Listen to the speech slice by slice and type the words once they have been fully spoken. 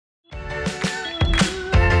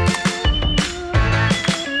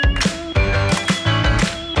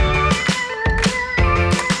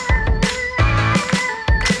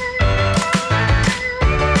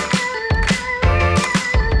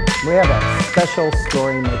special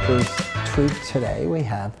Story Makers treat today. We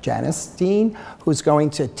have Janice Dean, who's going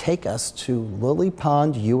to take us to Lily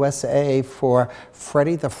Pond, USA for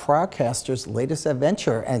Freddy the Frogcaster's latest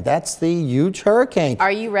adventure, and that's the huge hurricane.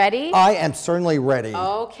 Are you ready? I am certainly ready.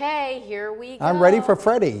 Okay, here we go. I'm ready for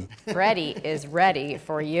Freddy. Freddy is ready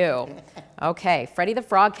for you. Okay, Freddy the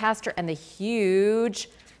Frogcaster and the huge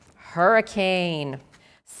hurricane.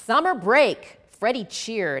 Summer break. Freddy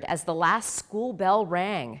cheered as the last school bell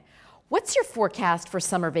rang. What's your forecast for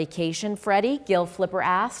summer vacation, Freddy? Gil Flipper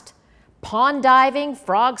asked. Pond diving,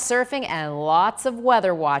 frog surfing, and lots of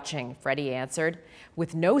weather watching, Freddy answered.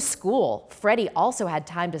 With no school, Freddy also had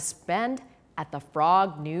time to spend at the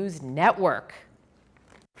Frog News Network.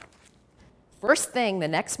 First thing the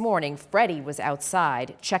next morning, Freddy was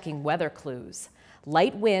outside checking weather clues.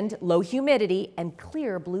 Light wind, low humidity, and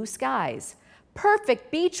clear blue skies.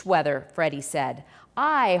 Perfect beach weather, Freddy said.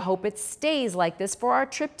 I hope it stays like this for our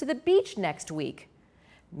trip to the beach next week.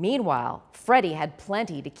 Meanwhile, Freddy had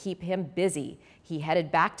plenty to keep him busy. He headed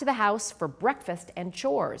back to the house for breakfast and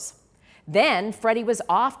chores. Then Freddy was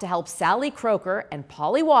off to help Sally Croker and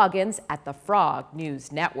Polly Woggins at the Frog News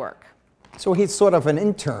Network. So he's sort of an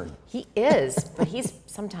intern. He is, but he's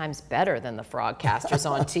sometimes better than the Frogcasters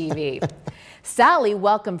on TV. Sally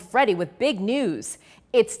welcomed Freddy with big news.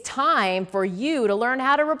 It's time for you to learn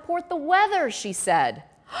how to report the weather, she said.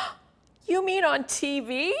 You mean on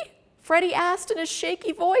TV? Freddy asked in a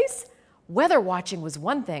shaky voice. Weather watching was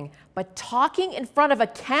one thing, but talking in front of a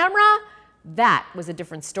camera? That was a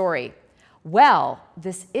different story. Well,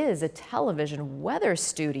 this is a television weather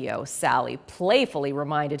studio, Sally playfully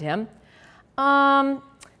reminded him.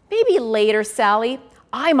 Maybe later, Sally.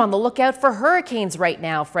 I'm on the lookout for hurricanes right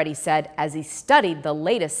now, Freddy said as he studied the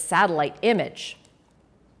latest satellite image.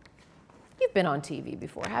 You've been on TV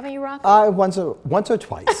before, haven't you, Rocco? Once or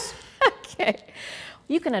twice. Okay.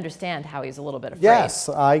 You can understand how he's a little bit afraid. Yes,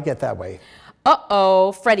 I get that way.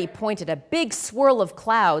 Uh-oh, Freddy pointed a big swirl of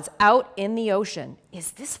clouds out in the ocean.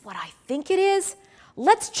 Is this what I think it is?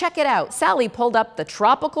 Let's check it out. Sally pulled up the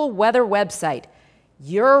tropical weather website.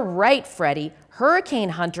 You're right, Freddy. Hurricane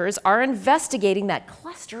hunters are investigating that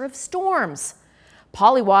cluster of storms.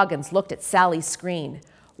 Polly Woggins looked at Sally's screen.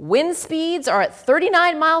 Wind speeds are at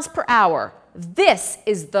 39 miles per hour. This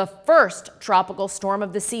is the first tropical storm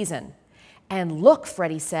of the season. And look,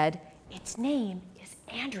 Freddy said, its name is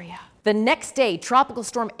Andrea. The next day, Tropical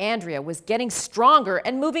Storm Andrea was getting stronger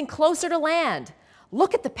and moving closer to land.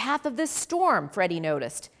 Look at the path of this storm, Freddy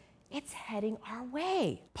noticed. It's heading our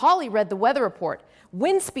way. Polly read the weather report.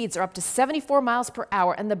 Wind speeds are up to 74 miles per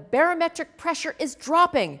hour and the barometric pressure is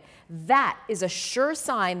dropping. That is a sure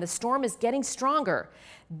sign the storm is getting stronger.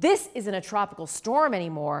 This isn't a tropical storm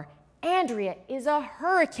anymore. Andrea is a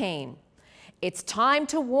hurricane. It's time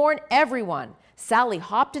to warn everyone. Sally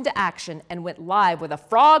hopped into action and went live with a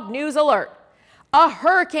Frog News alert. A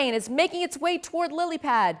hurricane is making its way toward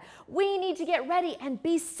Lilypad. We need to get ready and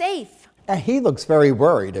be safe. And he looks very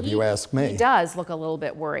worried, if you ask me. He does look a little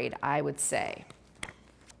bit worried, I would say.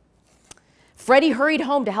 Freddy hurried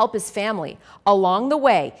home to help his family. Along the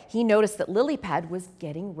way, he noticed that Lilypad was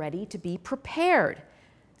getting ready to be prepared.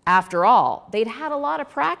 After all, they'd had a lot of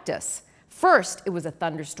practice. First, it was a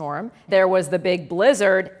thunderstorm, there was the big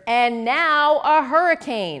blizzard, and now a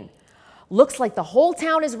hurricane. Looks like the whole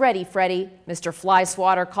town is ready, Freddy, Mr.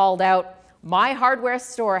 Flyswatter called out. My hardware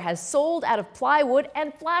store has sold out of plywood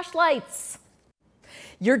and flashlights.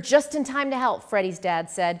 You're just in time to help, Freddy's dad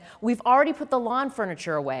said. We've already put the lawn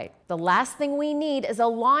furniture away. The last thing we need is a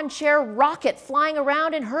lawn chair rocket flying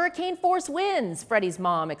around in hurricane force winds, Freddy's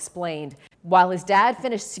mom explained. While his dad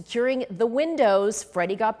finished securing the windows,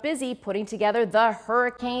 Freddy got busy putting together the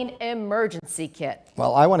hurricane emergency kit.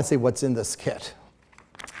 Well, I want to see what's in this kit.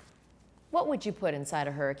 What would you put inside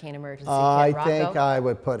a hurricane emergency kit, I Rocco? think I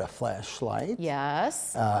would put a flashlight.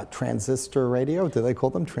 Yes. Transistor radio. Do they call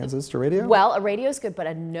them transistor radio? Well, a radio is good, but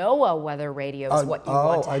a NOAA weather radio is what you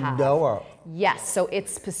want to have. Oh, a NOAA. Yes, so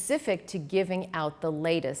it's specific to giving out the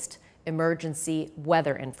latest emergency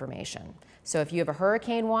weather information. So if you have a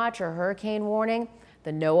hurricane watch or a hurricane warning,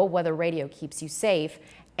 the NOAA weather radio keeps you safe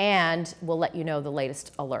and will let you know the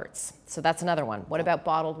latest alerts. So that's another one. What about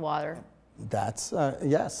bottled water? That's,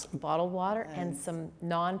 yes. Bottled water and some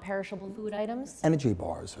non-perishable food items. Energy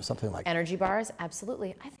bars or something like that. Energy bars,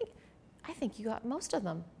 absolutely. I think you got most of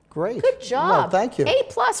them. Great. Good job. Well, thank you. A+,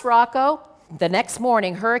 Rocco. The next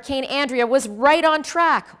morning, Hurricane Andrea was right on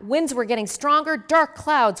track. Winds were getting stronger, dark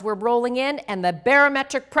clouds were rolling in, and the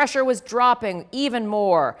barometric pressure was dropping even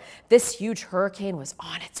more. This huge hurricane was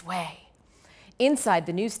on its way. Inside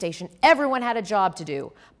the news station, everyone had a job to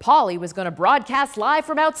do. Polly was going to broadcast live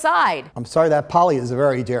from outside. I'm sorry, that Polly is a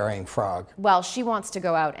very daring frog. Well, she wants to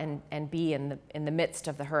go out and be in the midst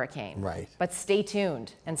of the hurricane. Right. But stay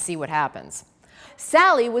tuned and see what happens.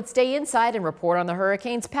 Sally would stay inside and report on the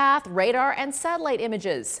hurricane's path, radar, and satellite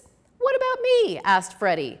images. What about me? Asked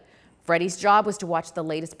Freddy. Freddy's job was to watch the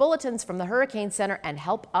latest bulletins from the Hurricane Center and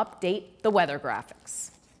help update the weather graphics.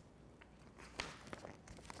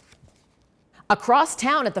 Across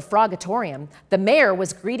town at the Frogatorium, the mayor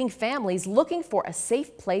was greeting families looking for a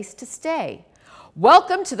safe place to stay.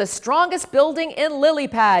 "Welcome to the strongest building in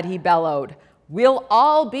Lilypad," he bellowed. "We'll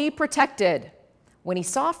all be protected." When he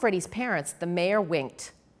saw Freddy's parents, the mayor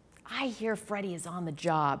winked. "I hear Freddy is on the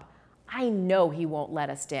job. I know he won't let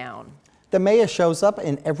us down." The mayor shows up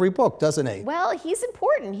in every book, doesn't he? Well, he's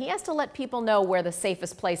important. He has to let people know where the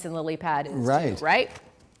safest place in Lilypad is, right? Too, right?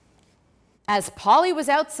 As Polly was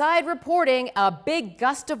outside reporting, a big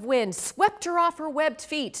gust of wind swept her off her webbed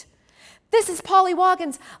feet. "This is Polly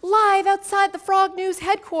Woggins, live outside the Frog News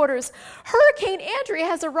headquarters. Hurricane Andrea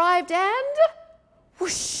has arrived and..."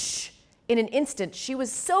 Whoosh! In an instant, she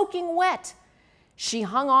was soaking wet. She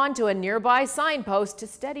hung on to a nearby signpost to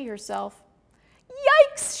steady herself.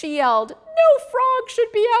 "Yikes!" she yelled. "No frog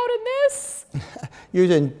should be out in this." You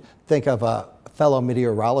didn't think of a fellow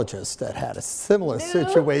meteorologist that had a similar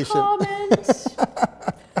situation. Comment.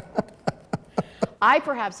 I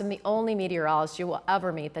perhaps am the only meteorologist you will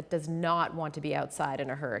ever meet that does not want to be outside in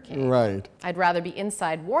a hurricane. Right. I'd rather be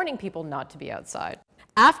inside warning people not to be outside.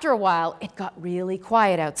 After a while, it got really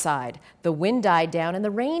quiet outside. The wind died down and the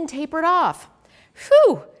rain tapered off.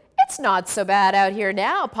 "Phew, it's not so bad out here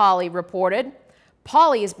now," Polly reported.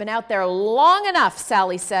 "Polly has been out there long enough,"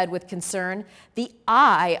 Sally said with concern. "The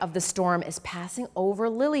eye of the storm is passing over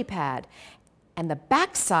Lilypad, and the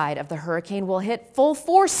backside of the hurricane will hit full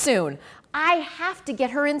force soon. I have to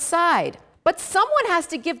get her inside." "But someone has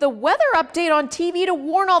to give the weather update on TV to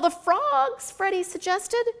warn all the frogs," Freddy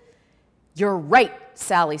suggested. "You're right,"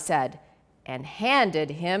 Sally said, and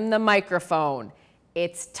handed him the microphone.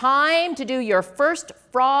 "It's time to do your first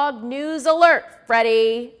frog news alert,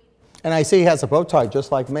 Freddy." And I see he has a bow tie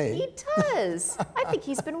just like me. He does. I think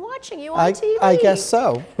he's been watching you on TV. I guess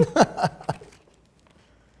so.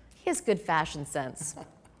 He has good fashion sense.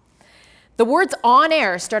 The words "on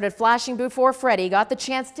air" started flashing before Freddy got the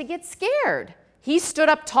chance to get scared. He stood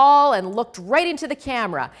up tall and looked right into the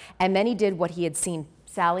camera, and then he did what he had seen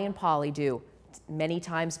Sally and Polly do many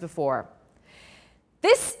times before.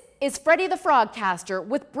 "This is Freddy the Frogcaster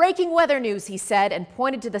with breaking weather news," he said, and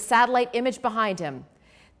pointed to the satellite image behind him.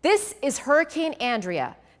 "This is Hurricane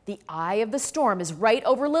Andrea. The eye of the storm is right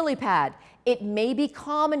over Lilypad. It may be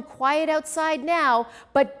calm and quiet outside now,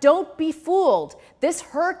 but don't be fooled. This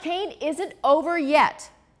hurricane isn't over yet."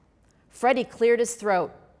 Freddy cleared his throat.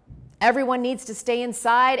 "Everyone needs to stay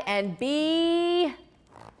inside and be..."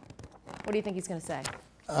 What do you think he's going to say?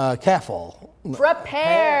 Careful.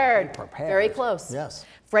 Prepared. Prepared. Very close. Yes.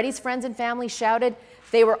 Freddy's friends and family shouted.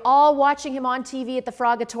 They were all watching him on TV at the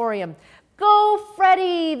Frogatorium. "Go,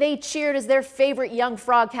 Freddy!" They cheered as their favorite young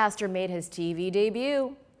frogcaster made his TV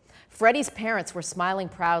debut. Freddy's parents were smiling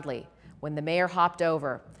proudly when the mayor hopped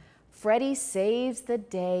over. "Freddy saves the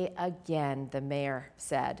day again," the mayor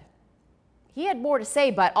said. He had more to say,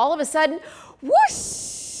 but all of a sudden,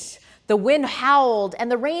 whoosh! The wind howled and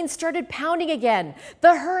the rain started pounding again.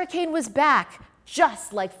 The hurricane was back,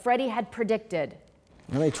 just like Freddy had predicted.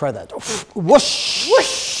 Let me try that. Whoosh!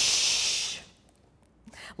 Whoosh!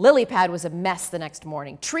 Lilypad was a mess the next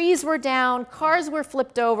morning. Trees were down, cars were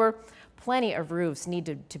flipped over, plenty of roofs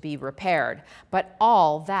needed to be repaired, but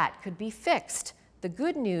all that could be fixed. The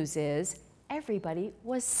good news is everybody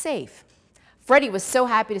was safe. Freddy was so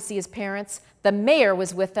happy to see his parents. The mayor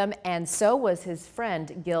was with them, and so was his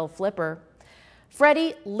friend, Gil Flipper.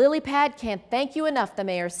 "Freddy, Lilypad can't thank you enough," the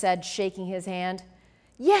mayor said, shaking his hand.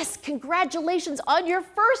 "Yes, congratulations on your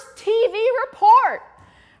first TV report,"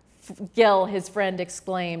 Gil, his friend,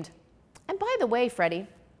 exclaimed. "And by the way, Freddy,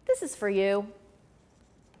 this is for you."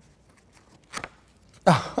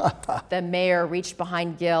 The mayor reached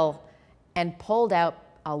behind Gil and pulled out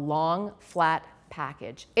a long, flat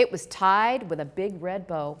package. It was tied with a big red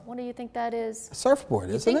bow. What do you think that is? A surfboard,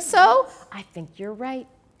 isn't it? Think so? I think you're right.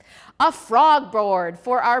 "A frog board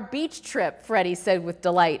for our beach trip," Freddy said with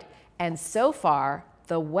delight. "And so far,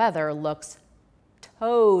 the weather looks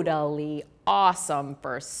totally awesome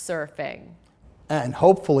for surfing." And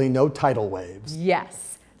hopefully no tidal waves.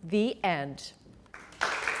 Yes, the end.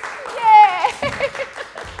 Yay!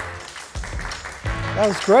 That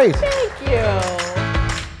was great. Thank you.